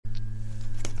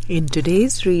In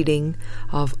today's reading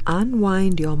of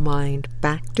Unwind Your Mind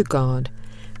Back to God,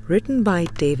 written by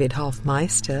David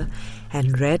Hoffmeister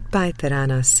and read by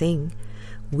Tarana Singh,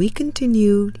 we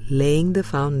continue laying the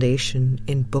foundation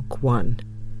in Book 1.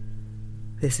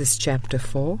 This is Chapter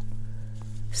 4,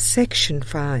 Section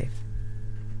 5,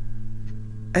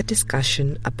 a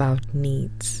discussion about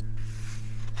needs.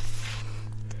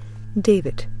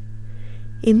 David,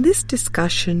 in this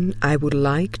discussion, I would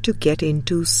like to get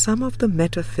into some of the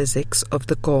metaphysics of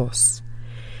the Course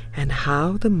and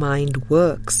how the mind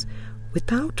works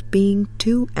without being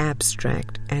too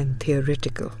abstract and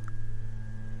theoretical.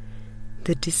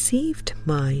 The deceived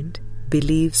mind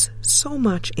believes so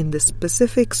much in the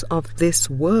specifics of this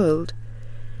world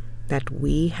that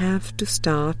we have to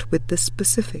start with the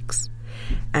specifics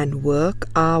and work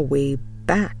our way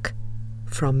back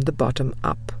from the bottom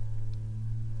up.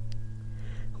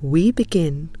 We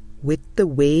begin with the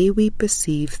way we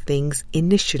perceive things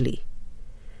initially,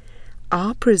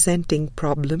 our presenting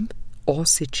problem or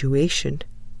situation,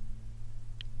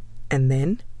 and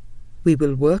then we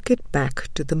will work it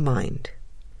back to the mind.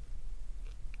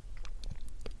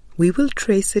 We will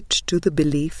trace it to the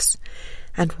beliefs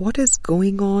and what is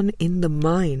going on in the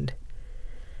mind,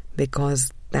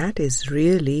 because that is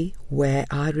really where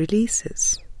our release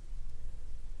is.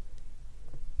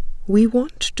 We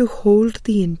want to hold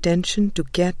the intention to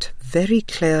get very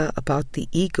clear about the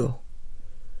ego,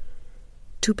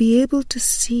 to be able to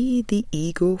see the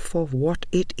ego for what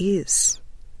it is,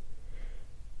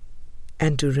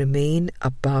 and to remain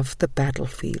above the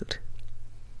battlefield.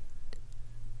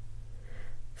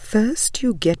 First,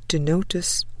 you get to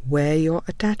notice where your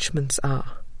attachments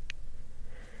are.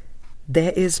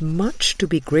 There is much to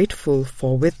be grateful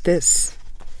for with this,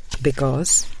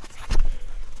 because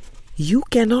you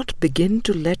cannot begin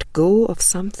to let go of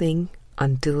something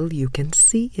until you can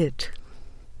see it.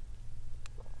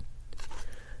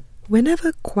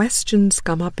 Whenever questions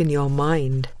come up in your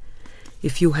mind,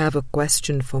 if you have a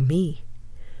question for me,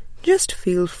 just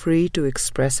feel free to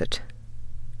express it.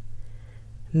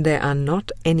 There are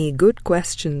not any good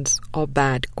questions or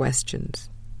bad questions.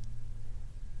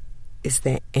 Is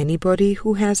there anybody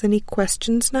who has any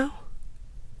questions now?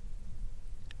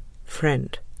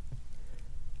 Friend: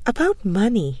 about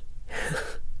money.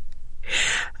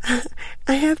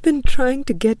 I have been trying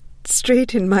to get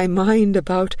straight in my mind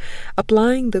about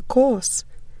applying the Course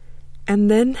and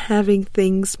then having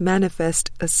things manifest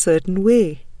a certain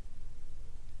way.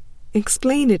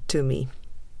 Explain it to me.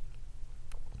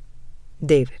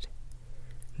 David: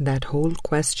 that whole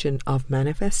question of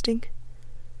manifesting?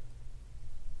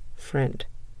 Friend: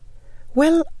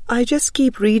 well, I just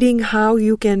keep reading how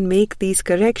you can make these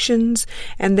corrections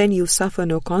and then you suffer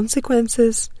no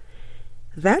consequences.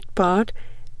 That part,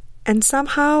 and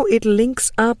somehow it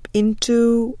links up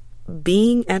into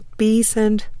being at peace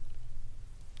and...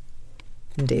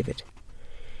 David: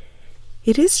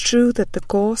 it is true that the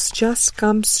Course just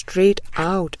comes straight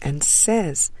out and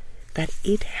says that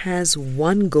it has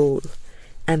one goal,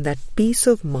 and that peace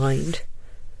of mind,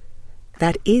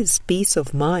 that is peace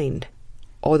of mind,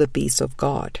 or the peace of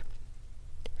God.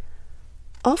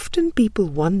 Often people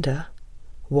wonder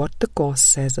what the Course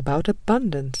says about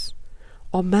abundance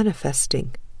or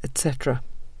manifesting, etc.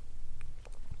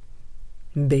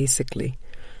 Basically,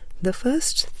 the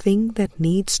first thing that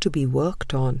needs to be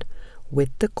worked on with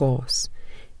the Course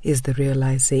is the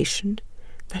realization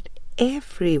that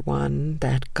everyone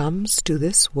that comes to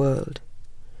this world,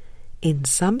 in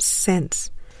some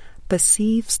sense,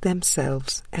 perceives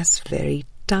themselves as very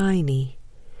tiny,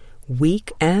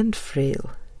 weak and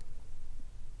frail.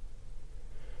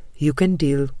 You can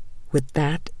deal with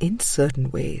that in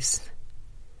certain ways.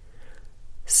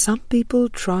 Some people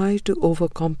try to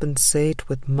overcompensate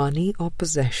with money or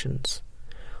possessions,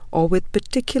 or with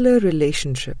particular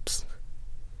relationships.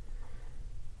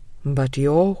 But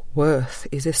your worth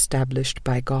is established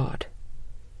by God.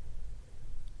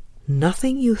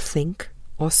 Nothing you think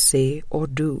or say or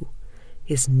do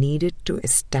is needed to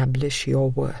establish your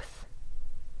worth.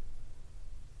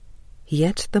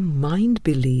 Yet the mind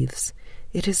believes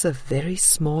it is a very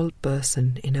small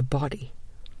person in a body,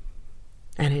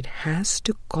 and it has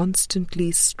to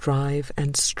constantly strive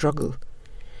and struggle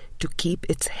to keep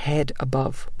its head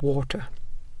above water,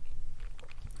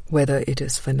 whether it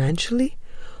is financially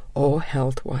or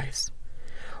health-wise,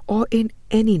 or in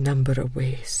any number of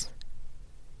ways.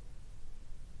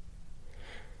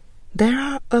 There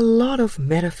are a lot of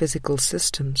metaphysical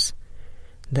systems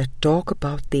that talk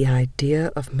about the idea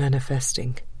of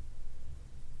manifesting.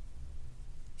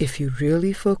 If you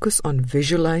really focus on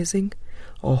visualizing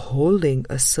or holding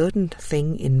a certain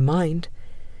thing in mind,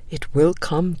 it will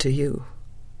come to you.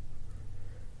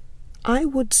 I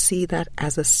would see that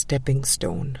as a stepping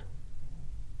stone.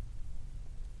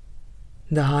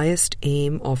 The highest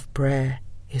aim of prayer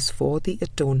is for the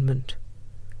atonement,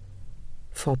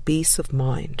 for peace of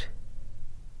mind.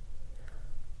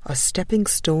 A stepping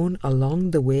stone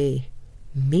along the way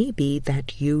may be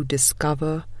that you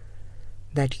discover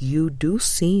that you do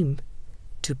seem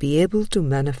to be able to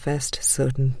manifest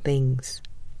certain things,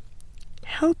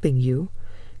 helping you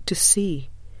to see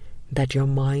that your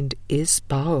mind is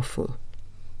powerful.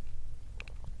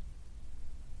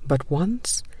 But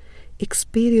once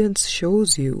experience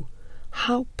shows you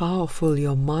how powerful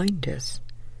your mind is,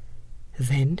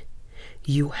 then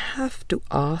you have to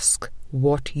ask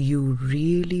what you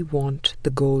really want the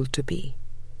goal to be.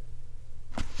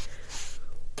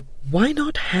 Why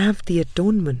not have the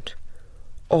atonement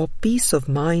or peace of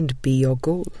mind be your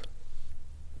goal?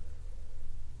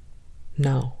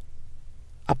 Now,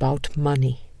 about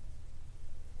money.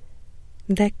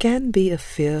 There can be a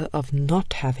fear of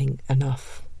not having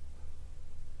enough.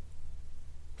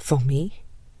 For me,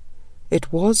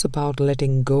 it was about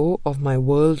letting go of my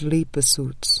worldly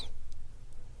pursuits,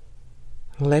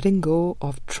 letting go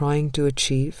of trying to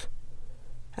achieve,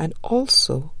 and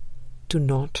also to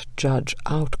not judge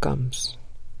outcomes.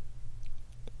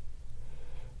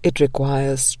 It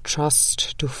requires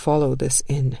trust to follow this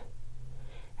in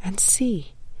and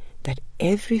see that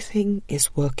everything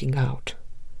is working out.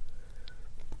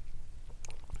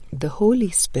 The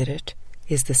Holy Spirit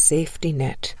is the safety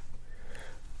net,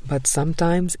 but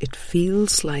sometimes it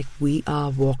feels like we are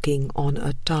walking on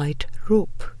a tight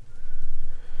rope.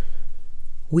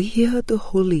 We hear the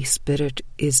Holy Spirit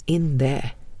is in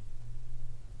there,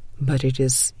 but it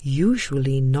is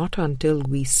usually not until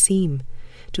we seem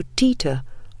to teeter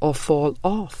or fall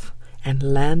off and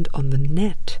land on the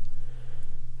net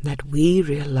that we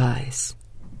realize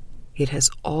it has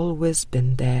always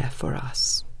been there for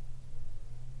us.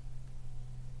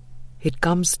 It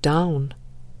comes down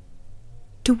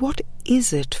to what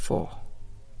is it for?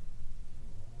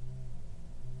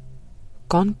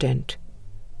 Content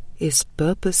is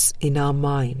purpose in our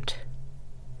mind.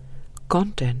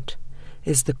 Content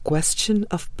is the question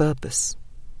of purpose.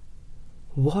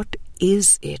 What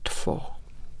is it for?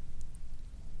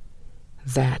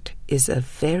 That is a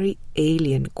very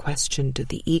alien question to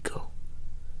the ego.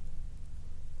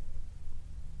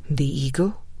 The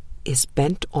ego is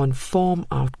bent on form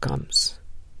outcomes,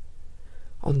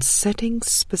 on setting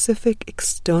specific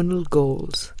external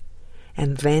goals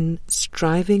and then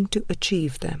striving to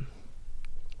achieve them.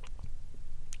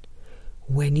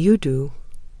 When you do,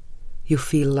 you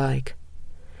feel like,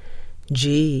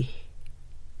 gee,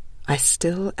 I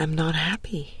still am not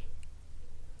happy.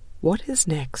 What is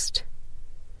next?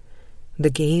 The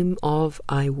game of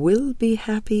I will be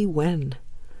happy when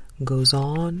goes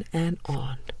on and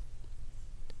on.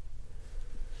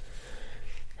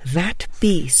 That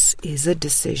peace is a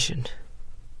decision,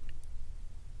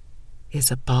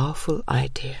 is a powerful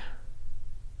idea.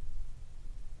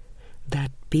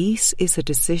 That peace is a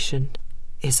decision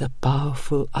is a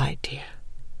powerful idea.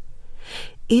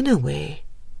 In a way,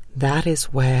 that is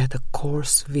where the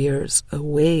Course veers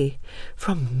away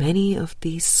from many of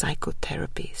these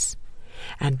psychotherapies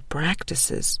and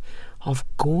practices of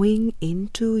going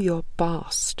into your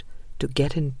past to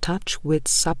get in touch with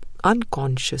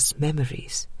unconscious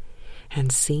memories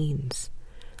and scenes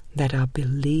that are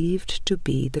believed to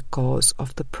be the cause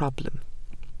of the problem.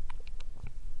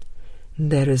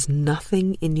 There is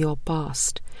nothing in your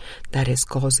past that is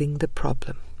causing the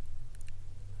problem.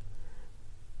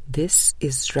 This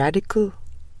is radical,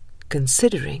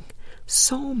 considering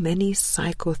so many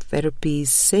psychotherapies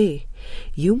say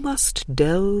you must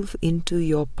delve into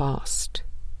your past.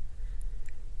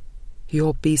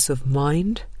 Your peace of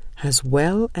mind, as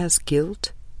well as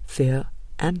guilt, fear,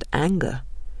 and anger,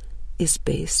 is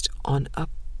based on a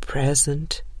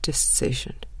present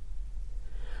decision.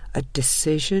 A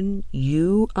decision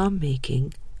you are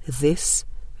making this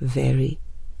very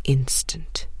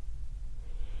instant.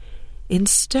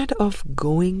 Instead of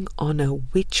going on a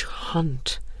witch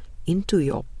hunt into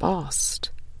your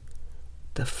past,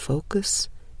 the focus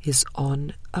is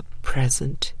on a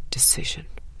present decision.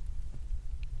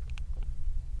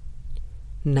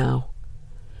 Now,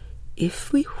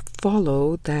 if we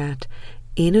follow that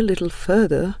in a little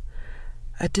further,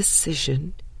 a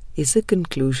decision is a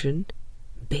conclusion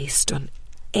based on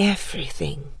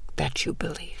everything that you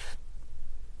believe.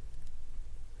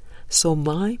 So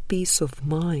my peace of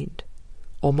mind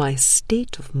or my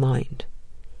state of mind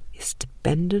is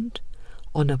dependent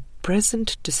on a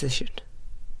present decision.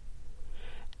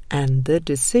 And the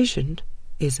decision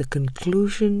is a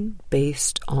conclusion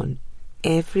based on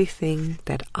everything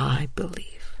that I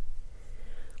believe.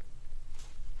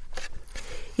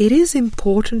 It is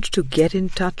important to get in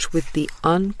touch with the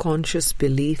unconscious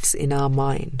beliefs in our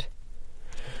mind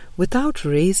without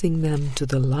raising them to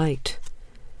the light,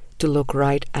 to look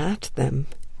right at them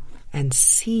and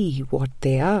see what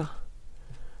they are.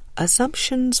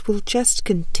 Assumptions will just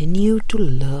continue to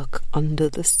lurk under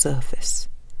the surface.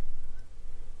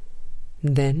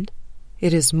 Then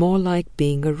it is more like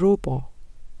being a robot.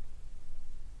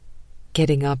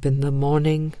 Getting up in the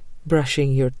morning,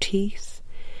 brushing your teeth,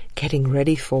 getting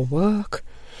ready for work,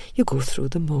 you go through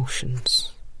the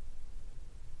motions.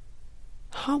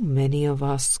 How many of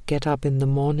us get up in the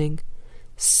morning,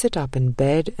 sit up in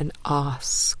bed and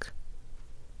ask,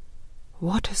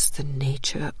 what is the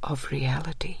nature of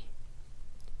reality?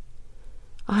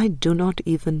 I do not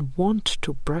even want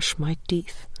to brush my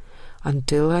teeth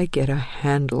until I get a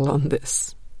handle on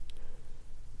this.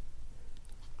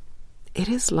 It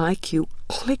is like you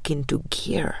click into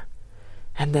gear,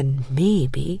 and then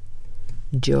maybe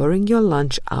during your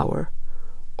lunch hour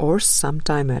or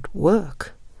sometime at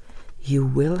work, you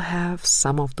will have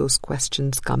some of those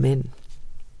questions come in.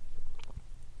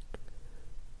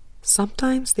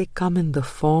 Sometimes they come in the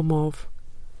form of,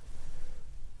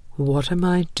 what am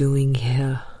I doing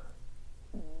here?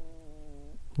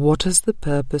 What is the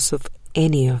purpose of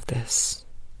any of this?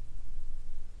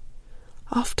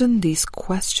 Often these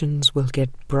questions will get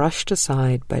brushed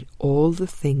aside by all the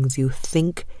things you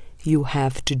think you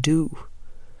have to do.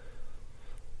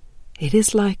 It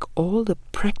is like all the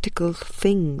practical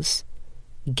things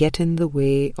get in the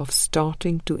way of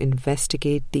starting to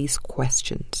investigate these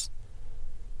questions.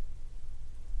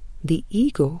 The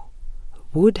ego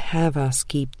would have us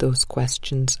keep those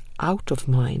questions out of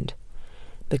mind,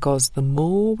 because the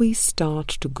more we start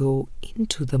to go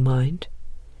into the mind,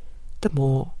 the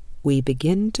more we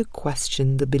begin to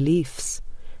question the beliefs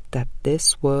that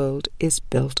this world is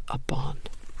built upon.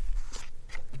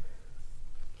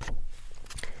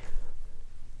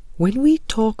 When we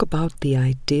talk about the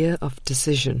idea of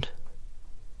decision,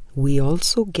 we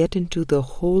also get into the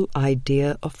whole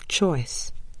idea of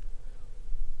choice.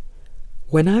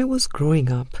 When I was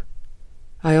growing up,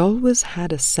 I always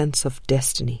had a sense of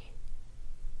destiny,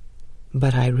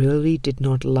 but I really did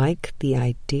not like the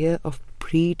idea of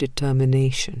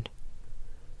predetermination.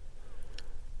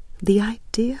 The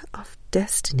idea of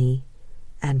destiny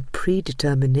and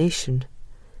predetermination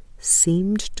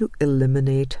seemed to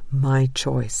eliminate my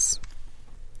choice.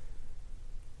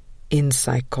 In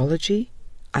psychology,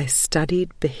 I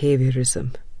studied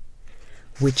behaviorism,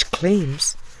 which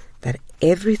claims that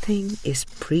everything is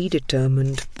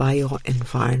predetermined by your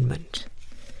environment.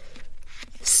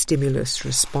 Stimulus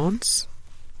response.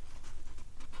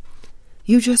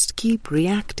 You just keep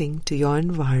reacting to your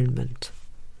environment.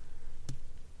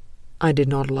 I did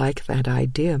not like that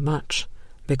idea much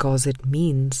because it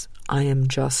means I am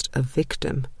just a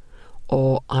victim,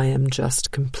 or I am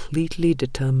just completely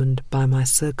determined by my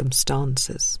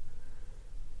circumstances.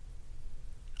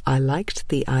 I liked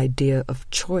the idea of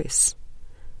choice,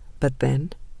 but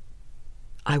then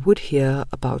I would hear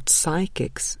about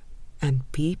psychics and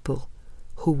people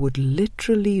who would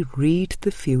literally read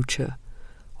the future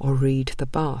or read the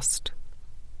past.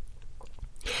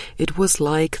 It was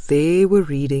like they were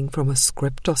reading from a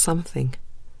script or something.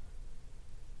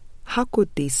 How could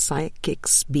these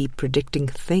psychics be predicting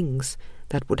things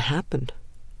that would happen?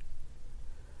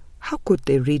 How could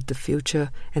they read the future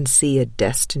and see a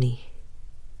destiny?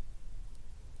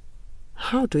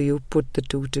 How do you put the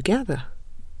two together?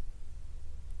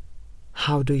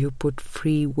 How do you put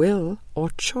free will or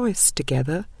choice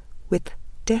together with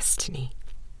destiny?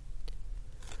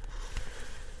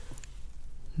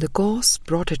 The Course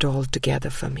brought it all together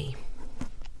for me.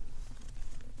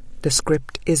 The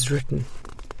script is written.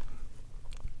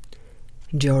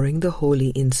 During the holy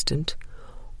instant,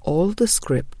 all the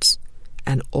scripts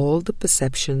and all the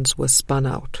perceptions were spun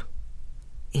out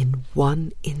in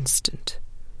one instant,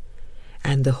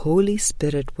 and the Holy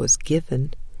Spirit was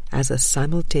given as a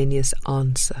simultaneous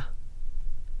answer.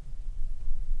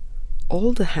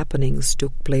 All the happenings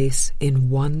took place in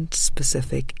one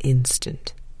specific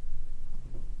instant.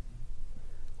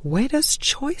 Where does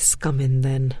choice come in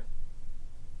then?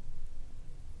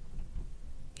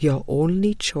 Your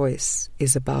only choice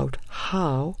is about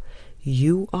how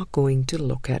you are going to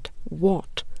look at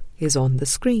what is on the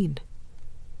screen.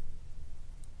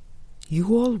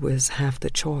 You always have the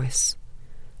choice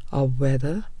of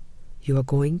whether you are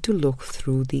going to look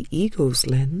through the ego's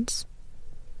lens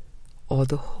or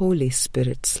the Holy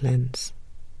Spirit's lens.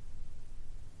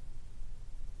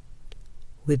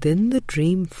 Within the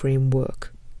dream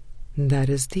framework, that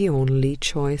is the only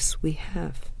choice we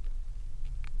have.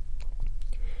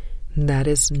 That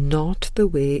is not just the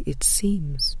way it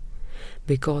seems,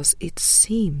 because it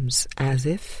seems as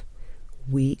if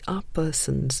we are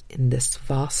persons in this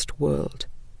vast world.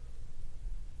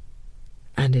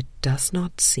 And it does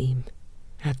not seem,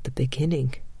 at the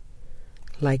beginning,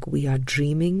 like we are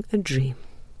dreaming a dream.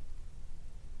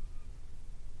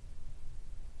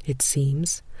 It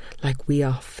seems like we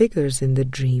are figures in the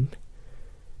dream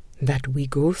that we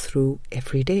go through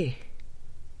every day.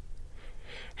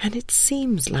 And it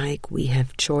seems like we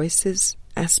have choices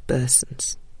as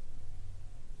persons.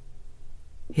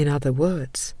 In other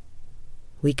words,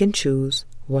 we can choose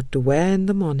what to wear in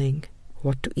the morning,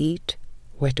 what to eat,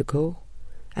 where to go,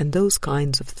 and those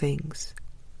kinds of things.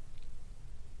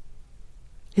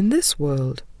 In this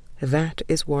world, that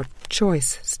is what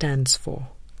choice stands for.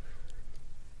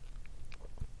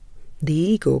 The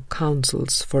ego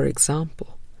counsels, for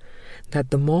example, that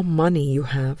the more money you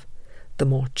have, the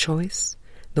more choice,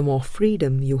 the more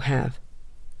freedom you have.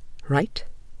 Right?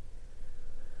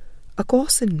 A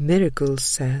Course in Miracles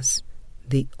says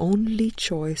the only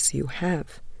choice you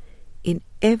have in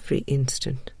every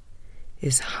instant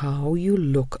is how you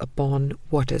look upon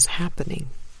what is happening.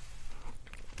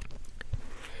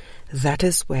 That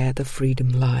is where the freedom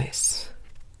lies.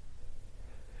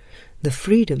 The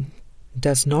freedom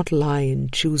does not lie in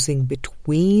choosing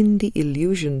between the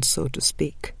illusions, so to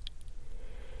speak.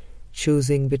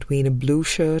 Choosing between a blue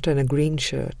shirt and a green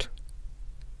shirt.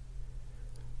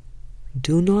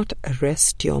 Do not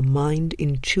arrest your mind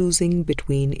in choosing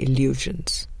between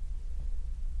illusions.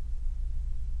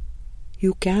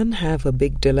 You can have a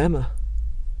big dilemma.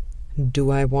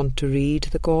 Do I want to read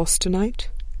the Course tonight?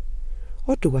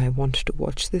 Or do I want to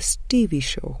watch this TV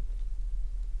show?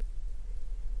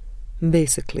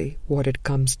 Basically, what it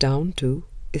comes down to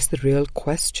is the real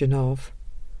question of,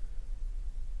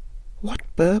 what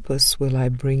purpose will I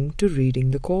bring to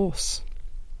reading the Course?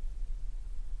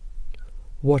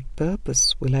 What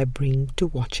purpose will I bring to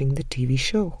watching the TV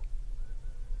show?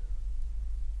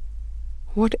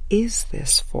 What is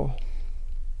this for?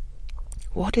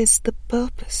 What is the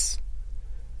purpose?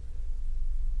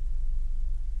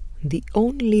 The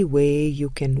only way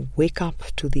you can wake up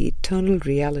to the eternal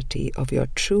reality of your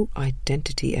true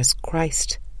identity as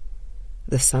Christ,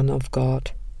 the Son of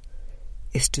God,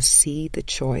 is to see the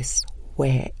choice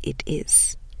where it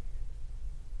is.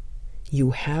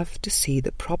 You have to see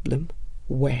the problem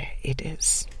where it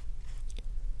is.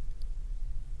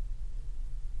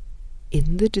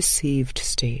 In the deceived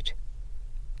state,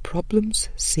 problems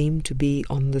seem to be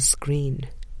on the screen,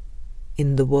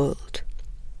 in the world.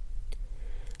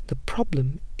 The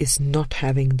problem is not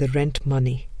having the rent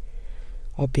money,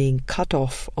 or being cut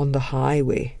off on the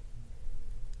highway,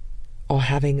 or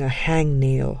having a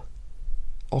hangnail,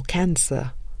 or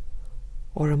cancer,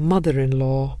 or a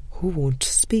mother-in-law who won't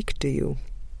speak to you.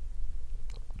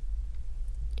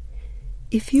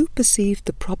 If you perceive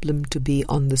the problem to be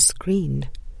on the screen,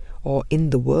 or in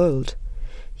the world,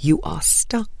 you are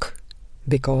stuck,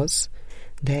 because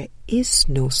there is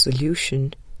no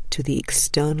solution to the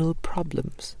external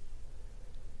problems.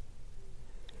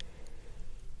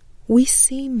 We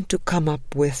seem to come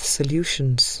up with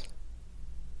solutions.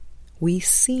 We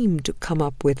seem to come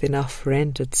up with enough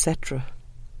rent, etc.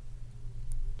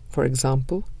 For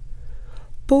example,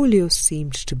 polio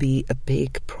seemed to be a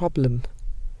big problem,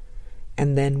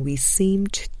 and then we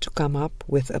seemed to come up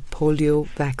with a polio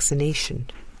vaccination.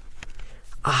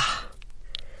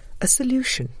 A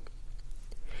solution.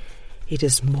 It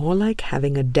is more like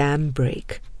having a dam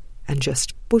break and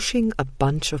just pushing a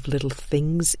bunch of little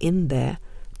things in there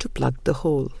to plug the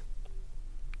hole.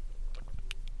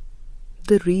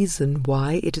 The reason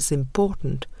why it is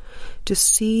important to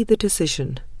see the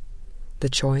decision, the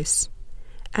choice,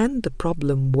 and the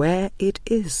problem where it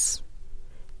is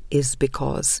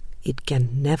because it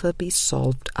can never be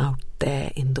solved out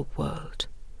there in the world.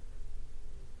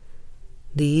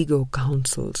 The ego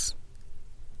counsels,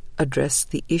 address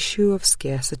the issue of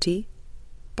scarcity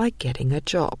by getting a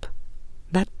job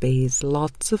that pays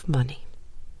lots of money.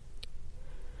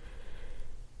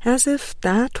 As if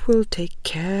that will take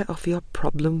care of your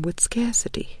problem with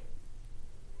scarcity.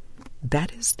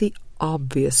 That is the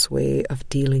obvious way of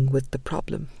dealing with the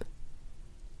problem.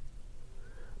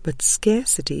 But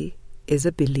scarcity is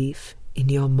a belief in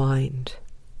your mind.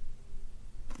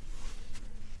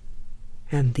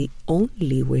 And the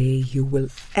only way you will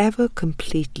ever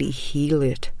completely heal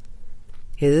it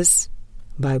is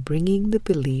by bringing the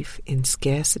belief in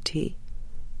scarcity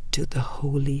to the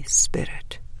Holy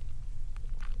Spirit.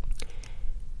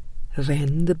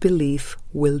 Then the belief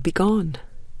will be gone,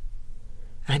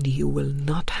 and you will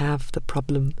not have the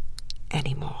problem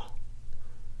anymore.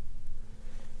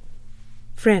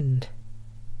 Friend,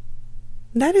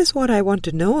 That is what I want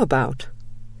to know about.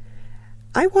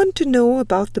 I want to know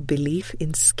about the belief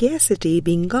in scarcity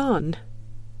being gone.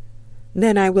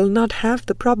 Then I will not have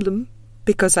the problem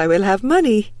because I will have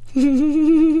money.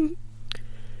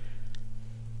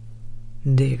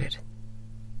 David,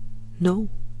 no,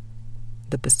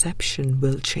 the perception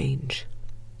will change.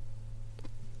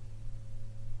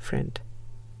 Friend,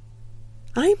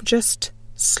 I'm just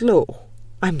slow.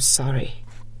 I'm sorry.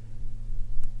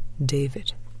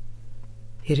 David,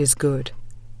 it is good.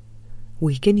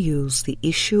 We can use the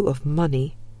issue of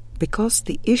money because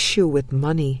the issue with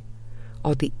money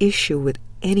or the issue with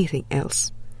anything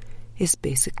else is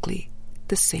basically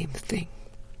the same thing.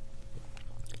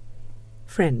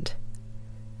 Friend,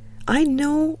 I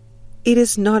know it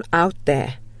is not out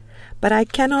there, but I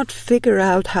cannot figure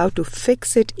out how to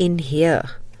fix it in here.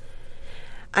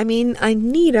 I mean, I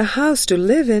need a house to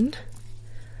live in.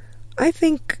 I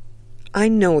think I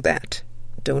know that,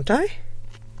 don't I?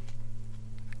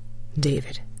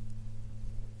 David,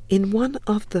 in one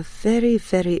of the very,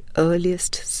 very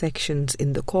earliest sections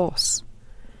in the course,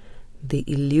 The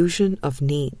Illusion of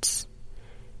Needs,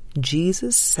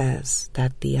 Jesus says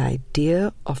that the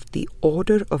idea of the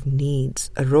order of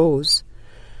needs arose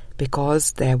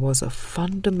because there was a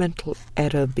fundamental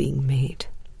error being made.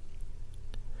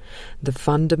 The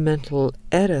fundamental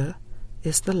error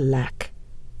is the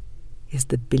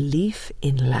belief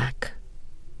in lack.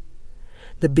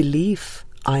 The belief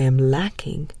I am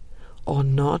lacking or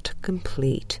not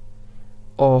complete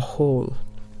or whole.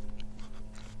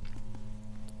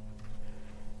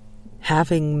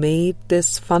 Having made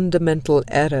this fundamental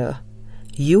error,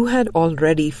 you had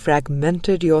already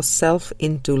fragmented yourself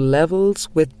into levels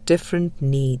with different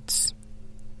needs.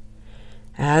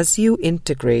 As you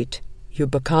integrate, you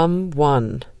become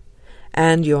one,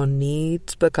 and your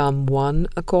needs become one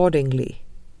accordingly.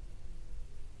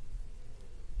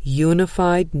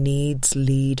 Unified needs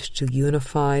lead to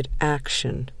unified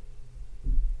action,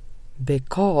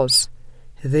 because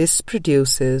this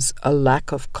produces a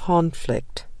lack of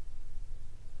conflict.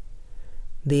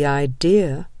 The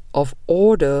idea of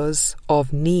orders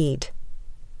of need,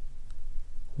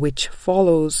 which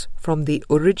follows from the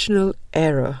original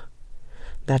error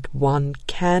that one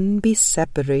can be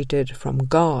separated from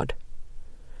God,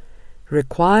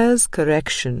 requires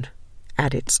correction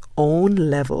at its own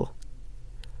level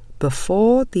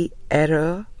before the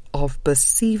error of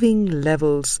perceiving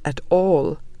levels at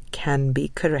all can be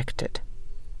corrected.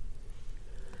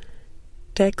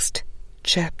 Text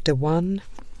Chapter 1,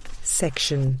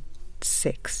 Section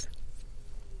 6.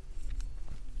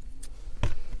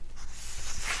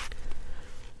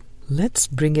 Let's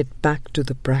bring it back to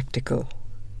the practical.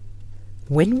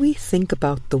 When we think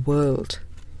about the world,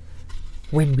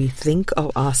 when we think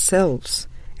of ourselves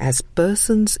as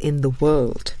persons in the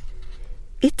world,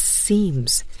 it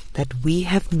seems that we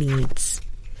have needs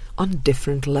on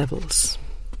different levels.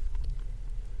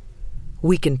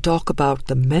 We can talk about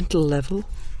the mental level.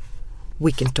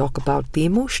 We can talk about the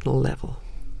emotional level.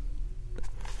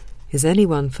 Is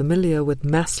anyone familiar with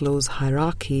Maslow's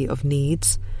hierarchy of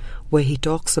needs, where he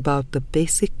talks about the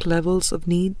basic levels of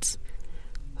needs?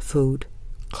 Food,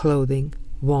 clothing,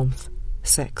 warmth,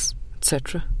 sex,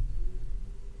 etc.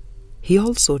 He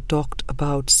also talked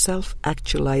about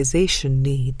self-actualization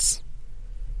needs,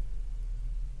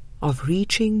 of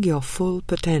reaching your full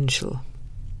potential.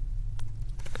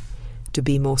 To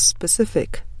be more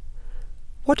specific,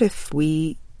 what if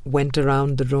we went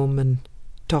around the room and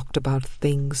talked about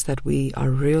things that we are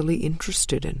really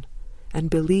interested in and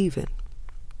believe in?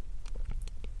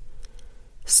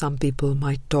 Some people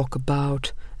might talk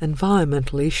about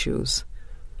environmental issues.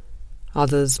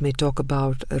 Others may talk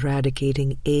about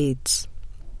eradicating AIDS.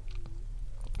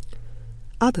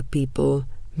 Other people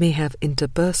may have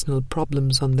interpersonal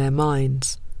problems on their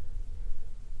minds,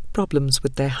 problems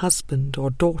with their husband or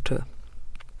daughter,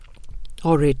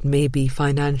 or it may be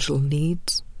financial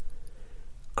needs,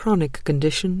 chronic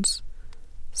conditions,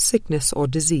 sickness or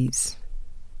disease.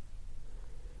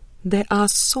 There are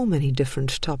so many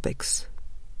different topics.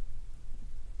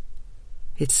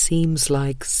 It seems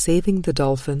like saving the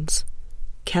dolphins,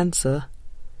 cancer,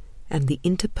 and the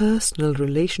interpersonal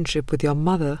relationship with your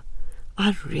mother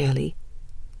are really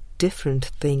different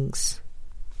things.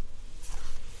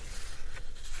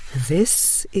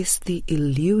 This is the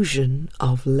illusion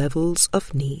of levels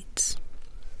of needs.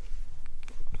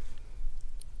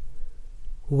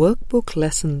 Workbook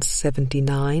Lessons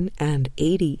 79 and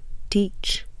 80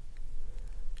 teach.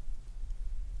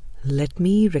 Let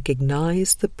me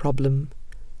recognize the problem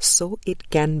so it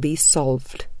can be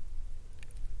solved.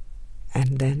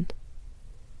 And then,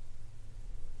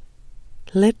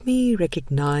 Let me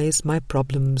recognize my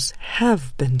problems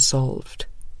have been solved.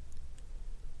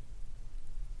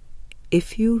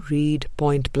 If you read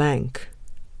point blank,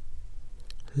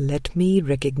 let me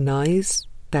recognize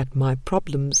that my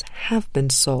problems have been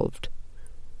solved.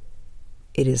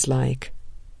 It is like,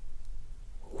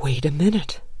 wait a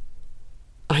minute,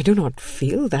 I do not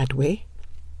feel that way.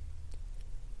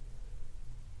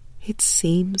 It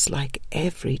seems like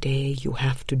every day you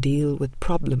have to deal with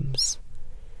problems,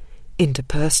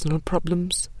 interpersonal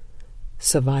problems,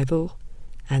 survival,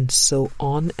 and so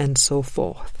on and so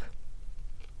forth.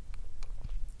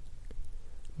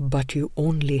 But you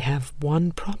only have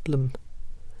one problem,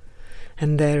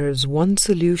 and there is one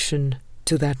solution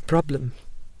to that problem.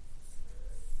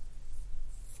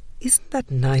 Isn't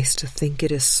that nice to think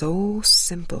it is so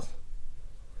simple?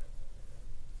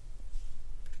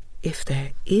 If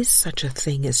there is such a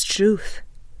thing as truth,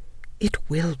 it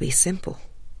will be simple.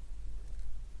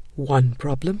 One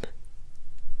problem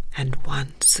and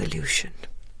one solution.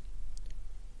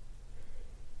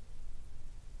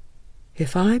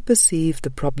 If I perceive the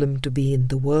problem to be in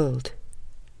the world,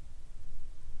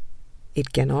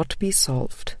 it cannot be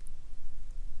solved,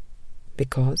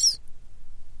 because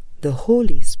the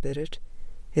Holy Spirit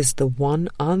is the one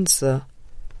answer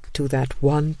to that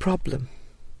one problem.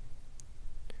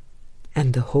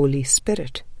 And the Holy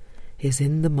Spirit is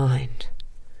in the mind.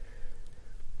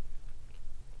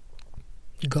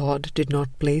 God did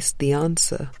not place the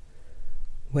answer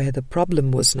where the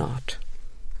problem was not.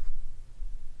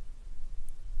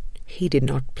 He did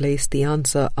not place the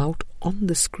answer out on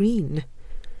the screen.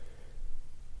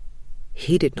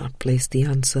 He did not place the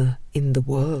answer in the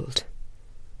world.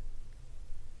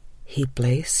 He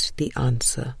placed the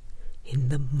answer in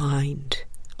the mind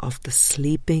of the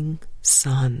sleeping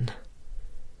Son.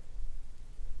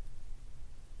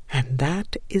 And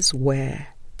that is where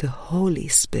the Holy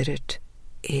Spirit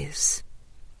is.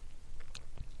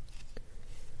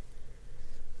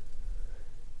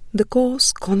 The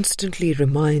Course constantly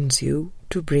reminds you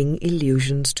to bring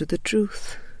illusions to the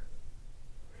truth.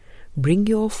 Bring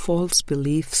your false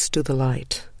beliefs to the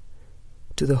light,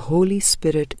 to the Holy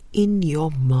Spirit in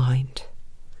your mind.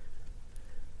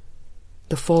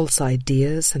 The false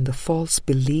ideas and the false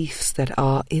beliefs that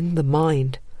are in the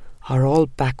mind are all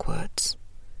backwards.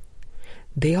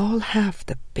 They all have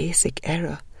the basic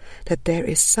error that there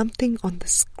is something on the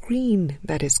screen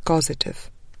that is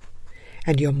causative,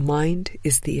 and your mind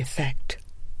is the effect.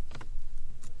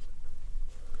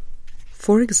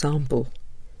 For example,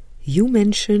 you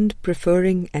mentioned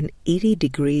preferring an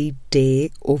 80-degree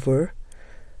day over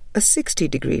a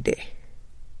 60-degree day.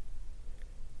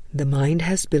 The mind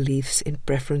has beliefs in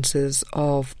preferences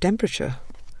of temperature.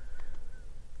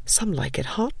 Some like it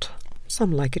hot,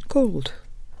 some like it cold.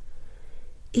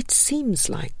 It seems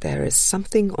like there is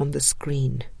something on the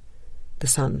screen, the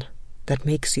sun, that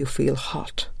makes you feel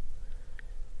hot.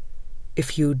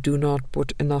 If you do not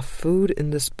put enough food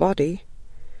in this body,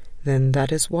 then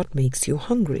that is what makes you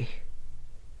hungry.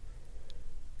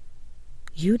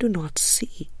 You do not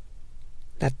see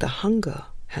that the hunger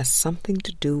has something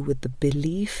to do with the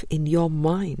belief in your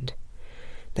mind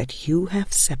that you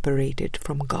have separated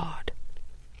from God.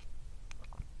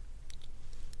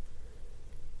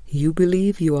 You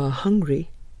believe you are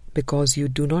hungry because you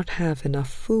do not have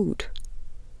enough food.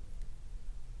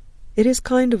 It is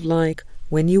kind of like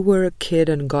when you were a kid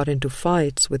and got into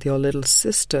fights with your little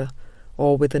sister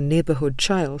or with a neighborhood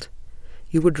child.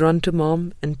 You would run to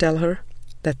Mom and tell her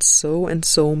that so and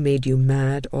so made you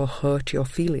mad or hurt your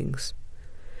feelings.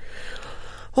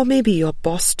 Or maybe your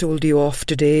boss told you off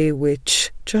today,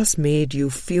 which just made you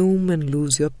fume and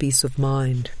lose your peace of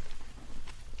mind.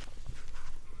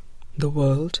 The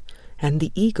world and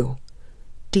the ego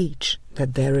teach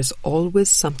that there is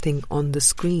always something on the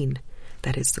screen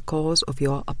that is the cause of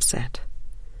your upset.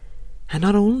 And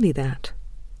not only that,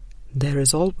 there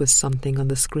is always something on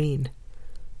the screen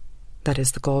that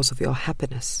is the cause of your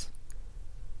happiness.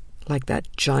 Like that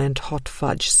giant hot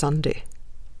fudge sundae.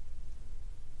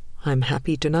 I'm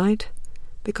happy tonight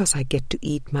because I get to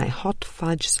eat my hot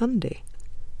fudge sundae.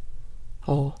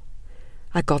 Or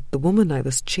I got the woman I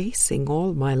was chasing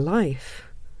all my life.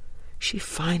 She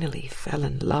finally fell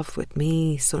in love with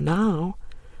me, so now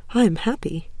I'm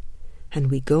happy, and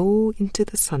we go into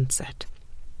the sunset.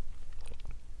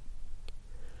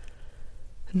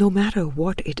 No matter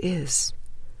what it is,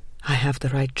 I have the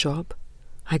right job,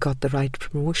 I got the right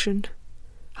promotion,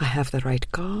 I have the right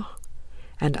car,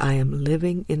 and I am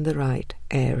living in the right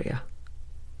area.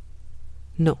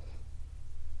 No.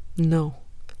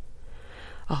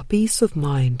 Our peace of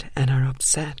mind and our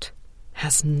upset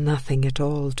has nothing at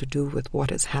all to do with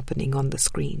what is happening on the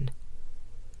screen.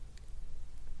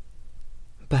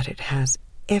 but it has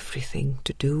everything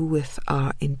to do with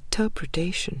our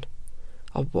interpretation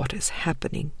of what is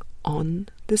happening on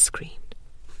the screen.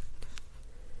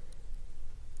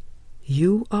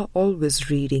 You are always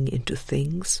reading into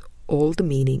things all the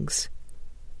meanings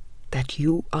that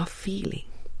you are feeling.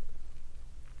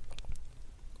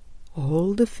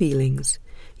 All the feelings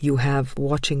you have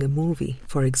watching a movie,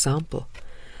 for example,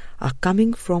 are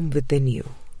coming from within you.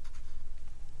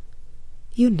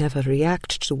 You never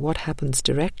react to what happens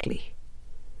directly.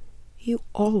 You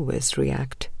always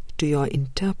react to your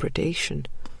interpretation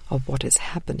of what is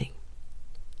happening.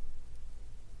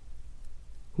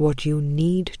 What you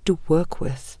need to work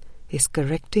with is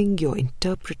correcting your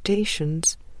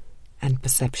interpretations and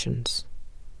perceptions.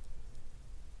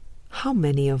 How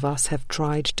many of us have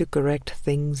tried to correct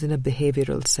things in a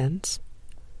behavioral sense?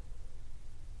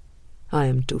 I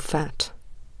am too fat.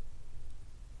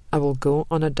 I will go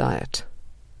on a diet.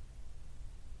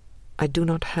 I do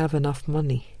not have enough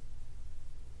money.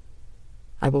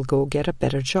 I will go get a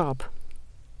better job.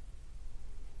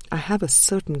 I have a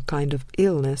certain kind of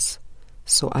illness,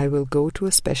 so I will go to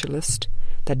a specialist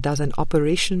that does an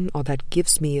operation or that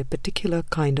gives me a particular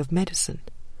kind of medicine.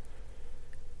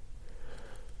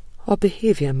 Or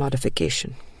behavior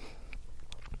modification.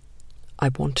 I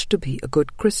want to be a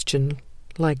good Christian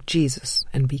like Jesus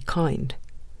and be kind,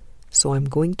 so I'm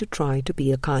going to try to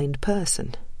be a kind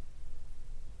person.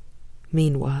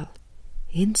 Meanwhile,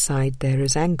 inside there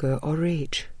is anger or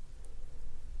rage,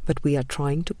 but we are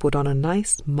trying to put on a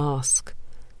nice mask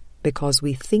because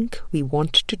we think we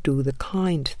want to do the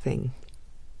kind thing.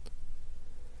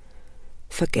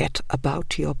 Forget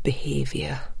about your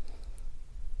behavior.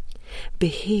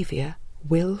 Behavior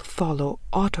will follow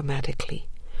automatically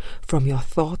from your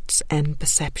thoughts and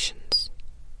perceptions.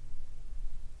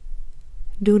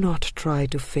 Do not try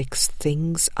to fix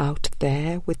things out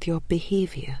there with your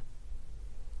behavior,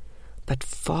 but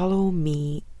follow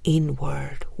me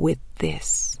inward with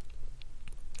this.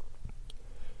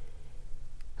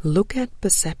 Look at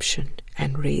perception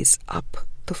and raise up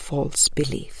the false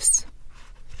beliefs.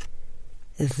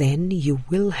 Then you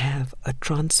will have a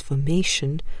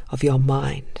transformation of your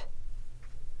mind.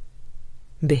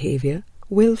 Behavior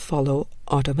will follow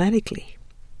automatically.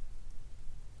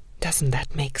 Doesn't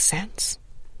that make sense?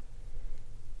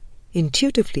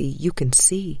 Intuitively, you can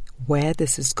see where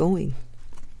this is going.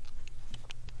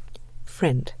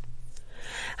 Friend,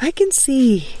 I can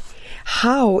see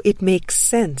how it makes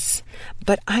sense,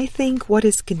 but I think what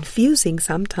is confusing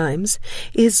sometimes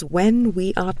is when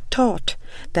we are taught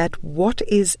that what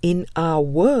is in our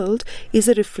world is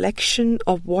a reflection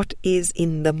of what is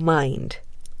in the mind.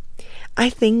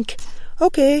 I think,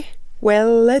 okay,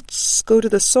 well, let's go to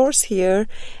the source here,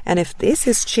 and if this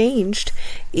is changed,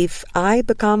 if I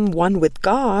become one with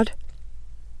God,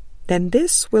 then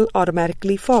this will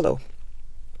automatically follow.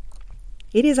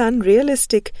 It is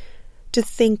unrealistic to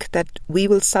think that we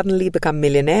will suddenly become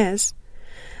millionaires.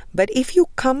 But if you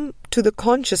come to the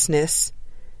consciousness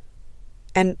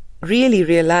and really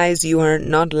realize you are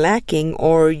not lacking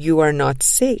or you are not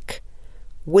sick,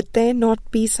 would there not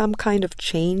be some kind of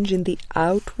change in the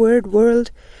outward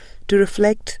world to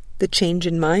reflect the change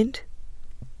in mind?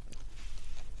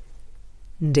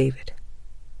 David,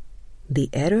 the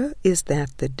error is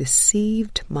that the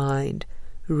deceived mind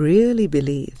really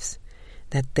believes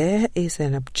that there is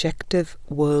an objective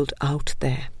world out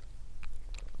there,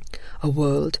 a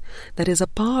world that is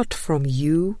apart from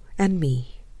you and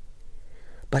me.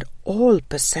 But all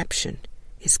perception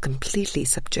is completely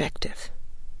subjective.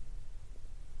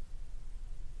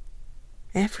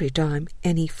 Every time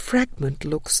any fragment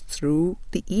looks through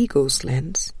the ego's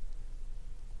lens,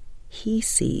 he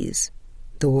sees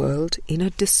the world in a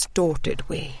distorted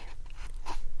way.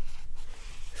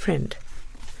 Friend,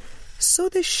 so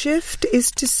the shift is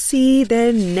to see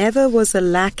there never was a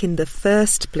lack in the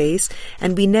first place,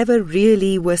 and we never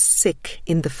really were sick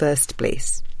in the first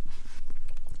place.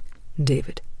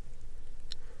 David,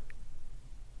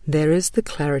 there is the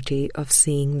clarity of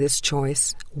seeing this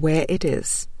choice where it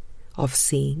is, of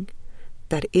seeing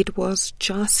that it was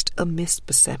just a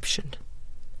misperception.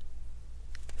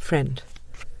 Friend,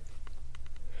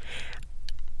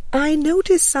 I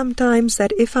notice sometimes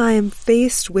that if I am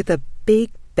faced with a big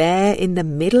bear in the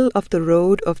middle of the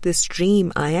road of this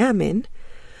dream I am in,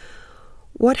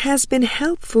 what has been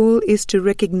helpful is to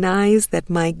recognize that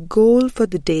my goal for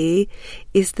the day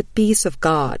is the peace of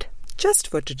God, just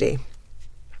for today.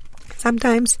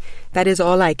 Sometimes that is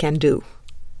all I can do.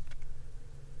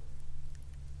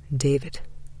 David,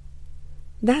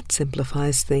 that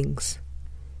simplifies things.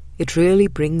 It really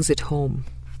brings it home.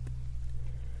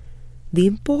 The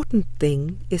important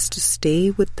thing is to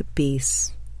stay with the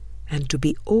peace and to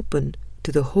be open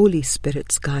to the Holy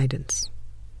Spirit's guidance.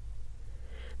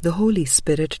 The Holy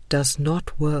Spirit does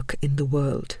not work in the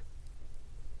world.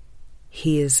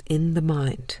 He is in the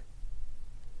mind.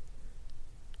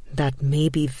 That may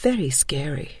be very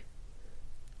scary,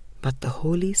 but the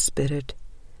Holy Spirit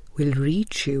will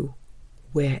reach you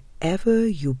wherever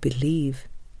you believe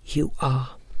you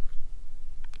are.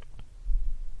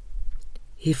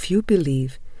 If you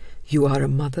believe you are a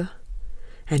mother,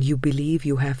 and you believe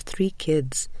you have 3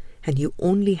 kids and you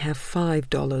only have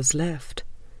 $5 left,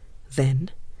 then,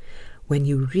 when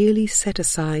you really set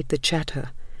aside the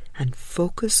chatter and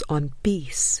focus on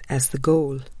peace as the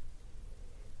goal,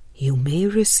 you may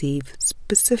receive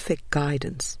specific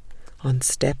guidance on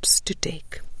steps to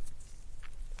take.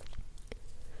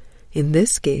 In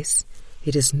this case,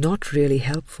 it is not really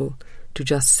helpful to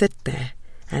just sit there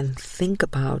and think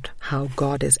about how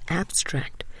God is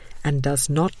abstract and does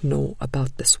not know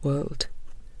about this world.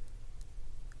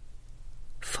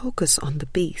 Focus on the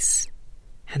peace,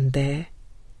 and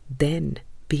then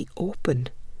be open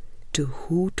to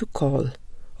who to call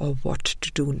or what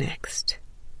to do next.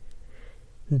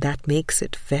 That makes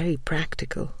it very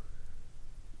practical.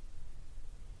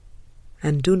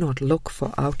 And do not look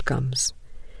for outcomes,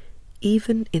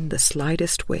 even in the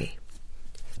slightest way.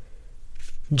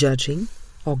 Judging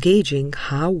or gauging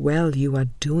how well you are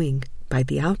doing by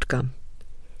the outcome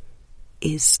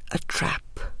is a trap.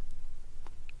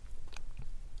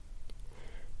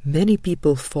 Many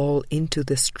people fall into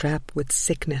this trap with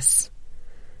sickness.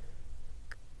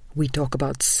 We talk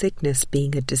about sickness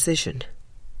being a decision,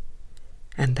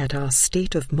 and that our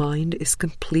state of mind is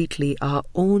completely our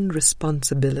own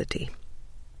responsibility.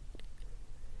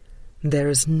 There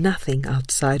is nothing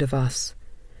outside of us,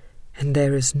 and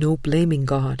there is no blaming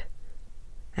God,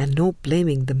 and no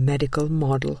blaming the medical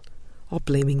model or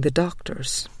blaming the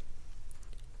doctors.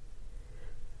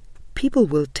 People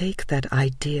will take that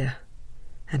idea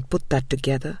and put that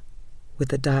together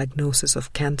with a diagnosis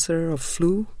of cancer or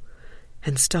flu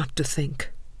and start to think,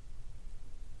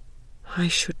 I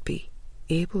should be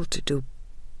able to do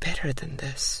better than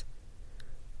this.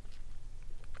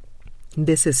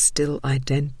 This is still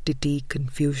identity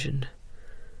confusion.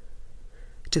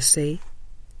 To say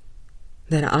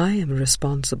that I am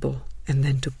responsible and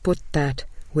then to put that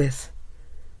with,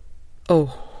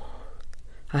 oh,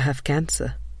 I have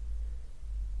cancer,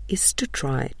 is to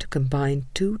try to combine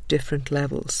 2 different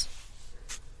levels.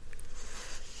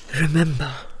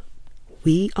 Remember,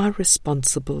 we are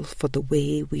responsible for the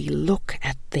way we look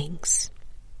at things.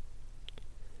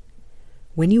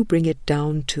 When you bring it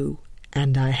down to,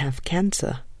 and I have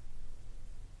cancer,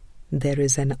 there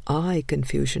is an I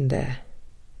confusion there.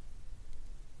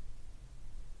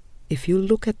 If you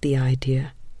look at the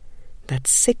idea that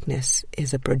sickness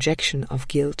is a projection of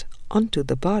guilt onto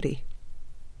the body,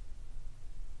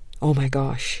 oh my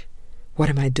gosh, what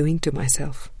am I doing to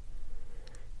myself?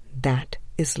 That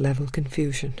is level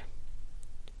confusion.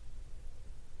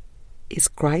 Is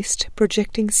Christ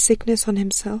projecting sickness on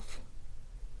himself?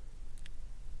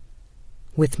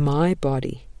 With my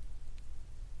body,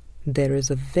 there is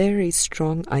a very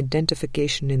strong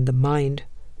identification in the mind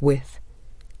with,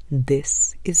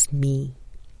 this is me.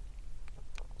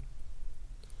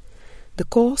 The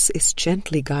Course is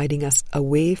gently guiding us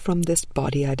away from this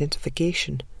body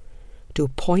identification to a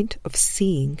point of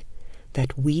seeing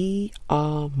that we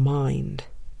are mind.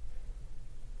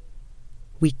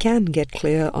 We can get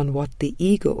clear on what the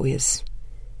ego is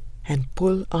and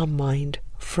pull our mind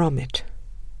from it.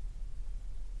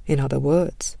 In other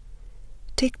words,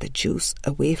 take the juice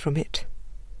away from it.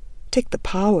 Take the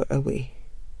power away.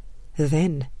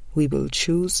 Then we will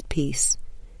choose peace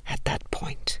at that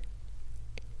point.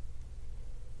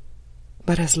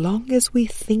 But as long as we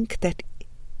think that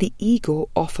the ego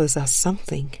offers us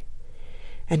something,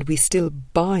 and we still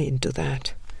buy into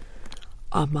that,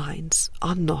 our minds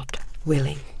are not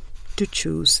willing to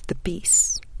choose the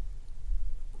peace.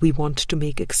 We want to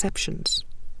make exceptions.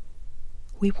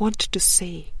 We want to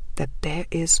say that there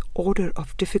is order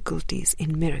of difficulties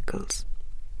in miracles.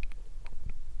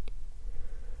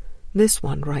 This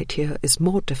one right here is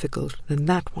more difficult than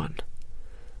that one.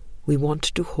 We want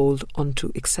to hold on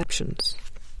to exceptions.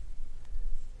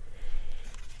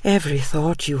 Every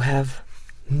thought you have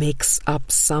makes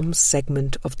up some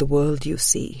segment of the world you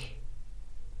see.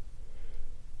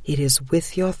 It is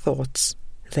with your thoughts,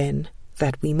 then,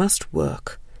 that we must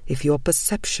work if your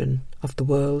perception of the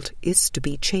world is to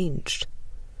be changed.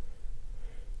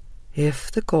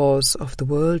 If the cause of the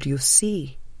world you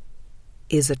see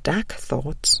is attack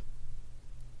thoughts,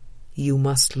 you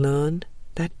must learn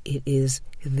that it is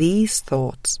these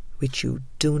thoughts which you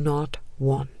do not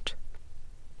want.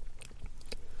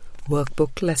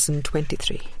 Workbook Lesson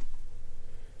 23.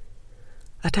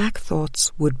 Attack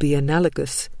thoughts would be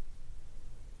analogous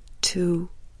to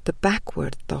the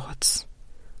backward thoughts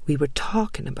we were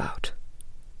talking about.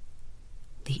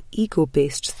 The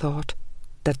ego-based thought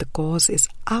that the cause is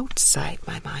outside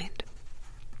my mind.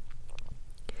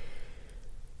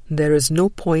 There is no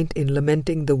point in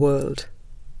lamenting the world.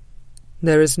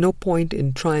 There is no point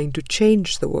in trying to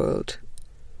change the world.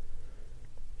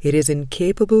 It is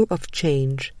incapable of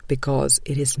change because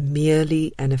it is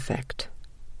merely an effect.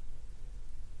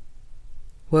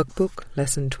 Workbook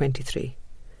Lesson 23.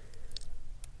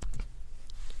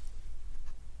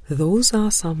 Those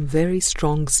are some very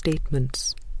strong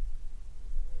statements.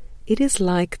 It is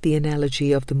like the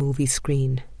analogy of the movie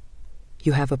screen.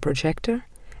 You have a projector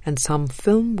and some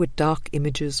film with dark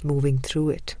images moving through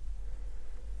it.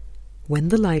 When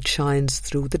the light shines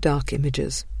through the dark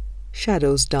images,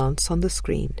 shadows dance on the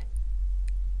screen.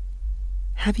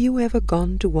 Have you ever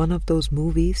gone to one of those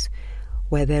movies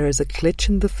where there is a glitch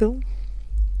in the film?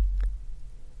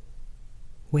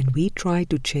 When we try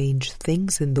to change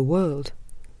things in the world,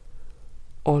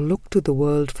 or look to the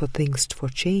world for things for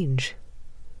change,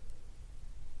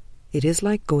 it is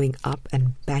like going up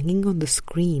and banging on the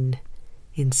screen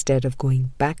instead of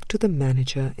going back to the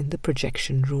manager in the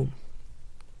projection room.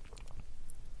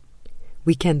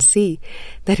 We can see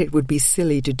that it would be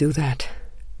silly to do that.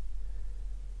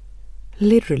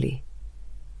 Literally,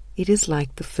 it is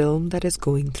like the film that is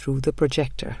going through the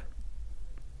projector.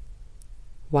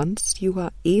 Once you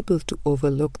are able to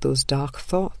overlook those dark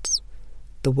thoughts,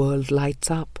 the world lights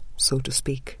up, so to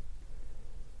speak.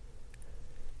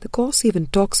 The Course even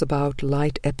talks about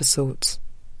light episodes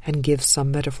and gives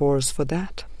some metaphors for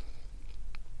that.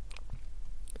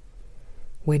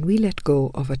 When we let go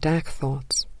of attack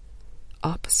thoughts,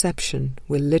 our perception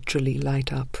will literally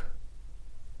light up.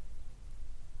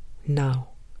 Now,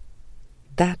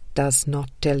 that does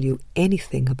not tell you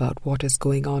anything about what is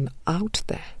going on out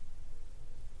there.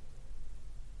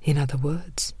 In other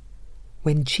words,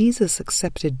 when Jesus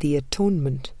accepted the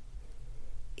atonement,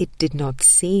 it did not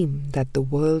seem that the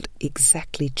world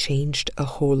exactly changed a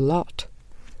whole lot.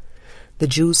 The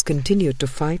Jews continued to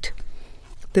fight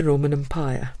the Roman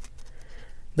Empire.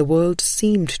 The world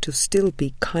seemed to still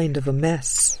be kind of a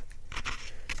mess.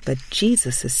 But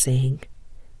Jesus is saying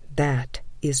that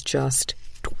is just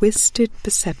twisted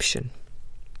perception.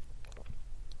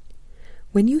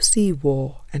 When you see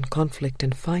war and conflict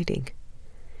and fighting,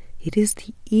 it is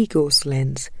the ego's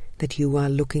lens that you are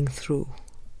looking through.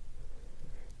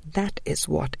 That is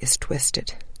what is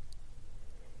twisted.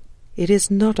 It is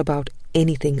not about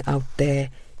anything out there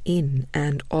in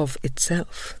and of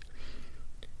itself.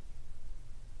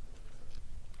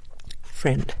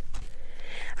 Friend,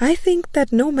 I think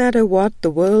that no matter what,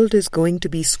 the world is going to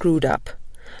be screwed up.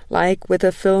 Like with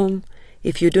a film,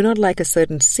 if you do not like a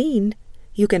certain scene,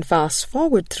 you can fast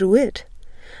forward through it.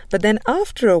 But then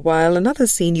after a while, another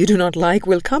scene you do not like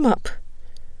will come up.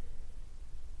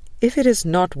 If it is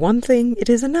not one thing, it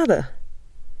is another.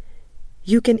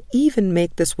 You can even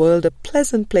make this world a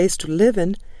pleasant place to live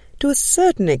in to a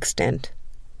certain extent.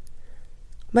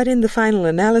 But in the final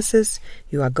analysis,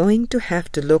 you are going to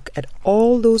have to look at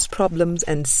all those problems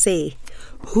and say,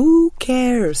 who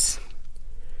cares?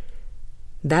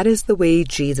 That is the way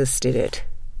Jesus did it.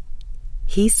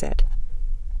 He said,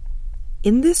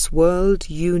 in this world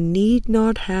you need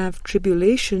not have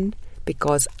tribulation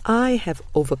because I have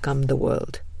overcome the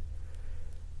world.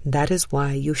 That is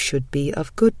why you should be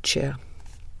of good cheer.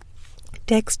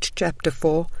 Text chapter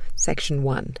 4, section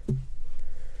 1.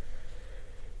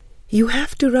 You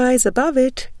have to rise above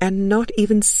it and not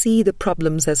even see the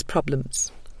problems as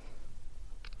problems.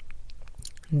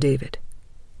 David,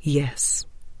 yes,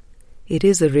 it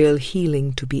is a real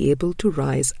healing to be able to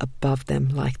rise above them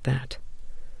like that.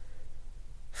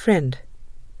 Friend,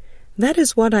 that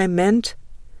is what I meant,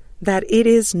 that it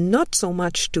is not so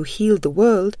much to heal the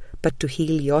world, but to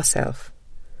heal yourself.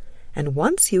 And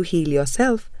once you heal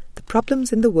yourself, the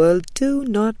problems in the world do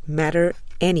not matter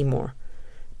anymore,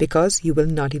 because you will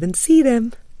not even see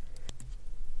them.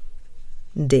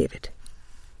 David,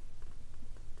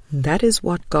 that is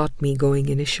what got me going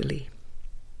initially.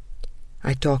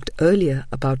 I talked earlier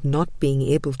about not being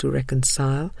able to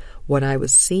reconcile what I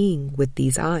was seeing with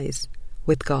these eyes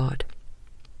with God.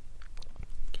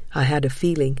 I had a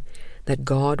feeling that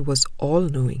God was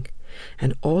all-knowing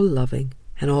and all-loving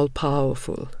and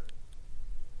all-powerful.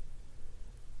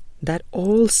 That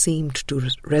all seemed to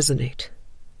resonate.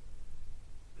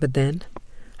 But then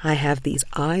I have these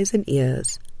eyes and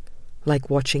ears like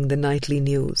watching the nightly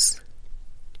news.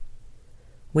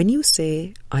 When you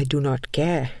say, I do not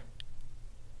care,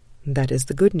 that is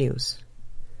the good news.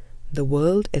 the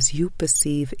world as you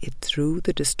perceive it through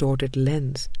the distorted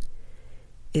lens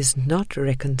is not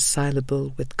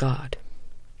reconcilable with God.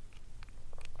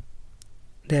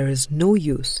 There is no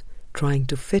use trying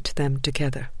to fit them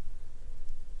together.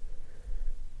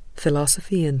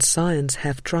 Philosophy and science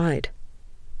have tried.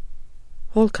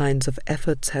 All kinds of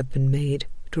efforts have been made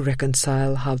to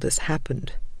reconcile how this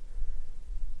happened.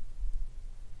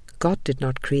 God did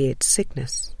not create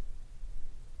sickness.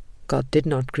 God did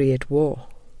not create war.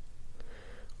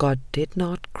 God did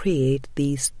not create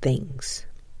these things.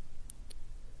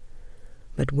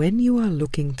 But when you are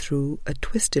looking through a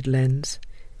twisted lens,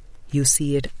 you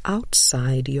see it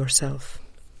outside yourself.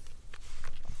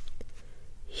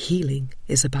 Healing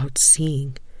is about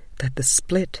seeing that the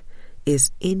split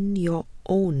is in your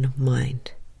own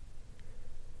mind.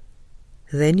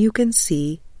 Then you can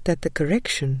see that the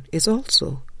correction is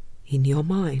also in your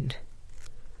mind.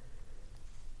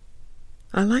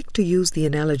 I like to use the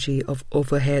analogy of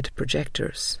overhead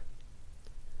projectors.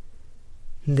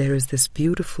 There is this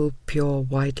beautiful pure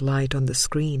white light on the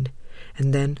screen,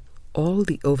 and then all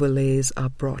the overlays are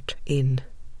brought in.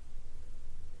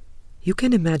 You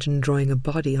can imagine drawing a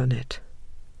body on it.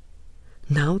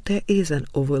 Now there is an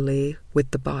overlay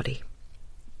with the body.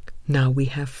 Now we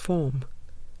have form.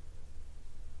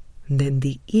 Then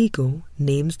the ego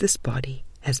names this body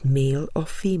as male or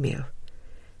female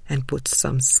and puts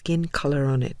some skin color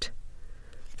on it,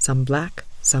 some black,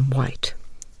 some white.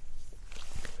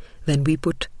 Then we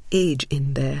put age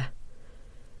in there.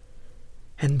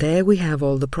 And there we have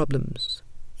all the problems: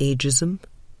 ageism,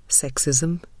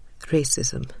 sexism,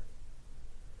 racism.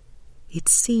 It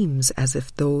seems as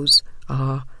if those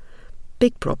are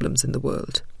big problems in the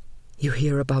world. You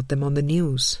hear about them on the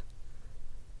news.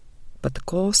 But the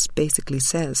Course basically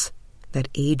says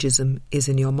that ageism is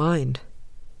in your mind,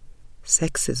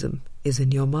 sexism is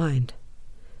in your mind,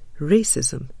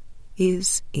 racism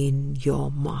is in your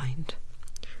mind.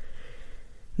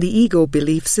 The ego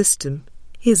belief system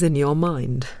is in your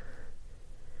mind.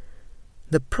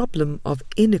 The problem of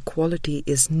inequality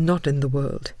is not in the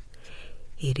world.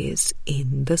 It is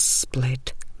in the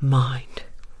split mind.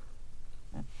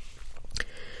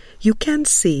 You can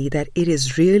see that it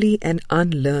is really an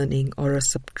unlearning or a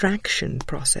subtraction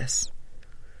process.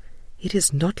 It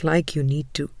is not like you need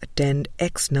to attend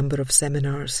X number of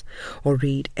seminars or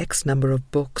read X number of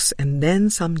books and then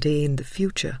someday in the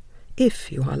future,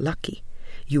 if you are lucky,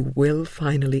 you will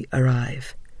finally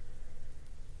arrive.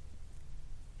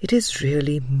 It is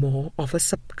really more of a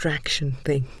subtraction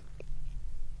thing.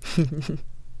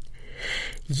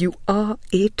 You are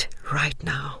it right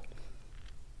now.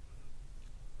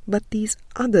 But these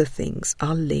other things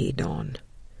are laid on.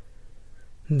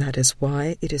 That is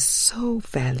why it is so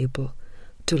valuable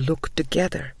to look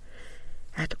together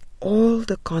at all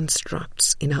the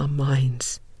constructs in our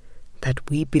minds that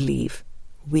we believe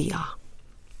we are.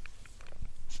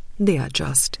 They are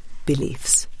just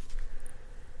beliefs.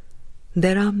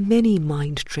 There are many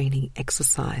mind training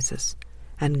exercises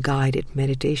and guided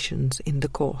meditations in the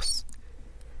Course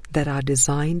that are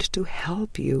designed to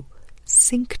help you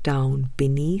sink down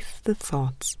beneath the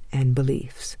thoughts and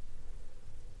beliefs.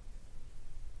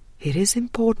 It is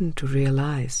important to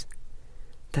realize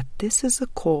that this is a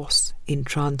course in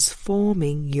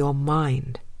transforming your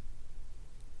mind.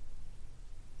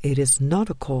 It is not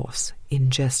a course in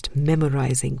just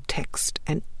memorizing text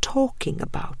and talking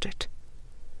about it.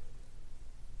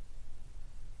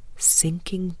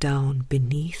 Sinking down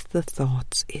beneath the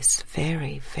thoughts is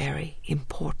very, very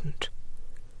important.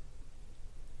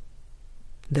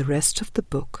 The rest of the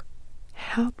book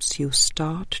helps you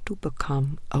start to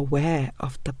become aware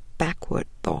of the backward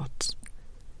thoughts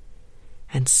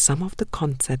and some of the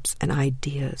concepts and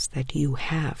ideas that you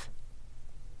have.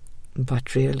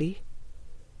 But really,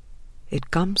 it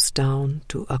comes down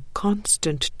to a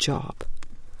constant job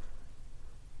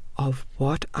of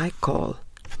what I call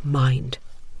mind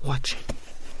watching.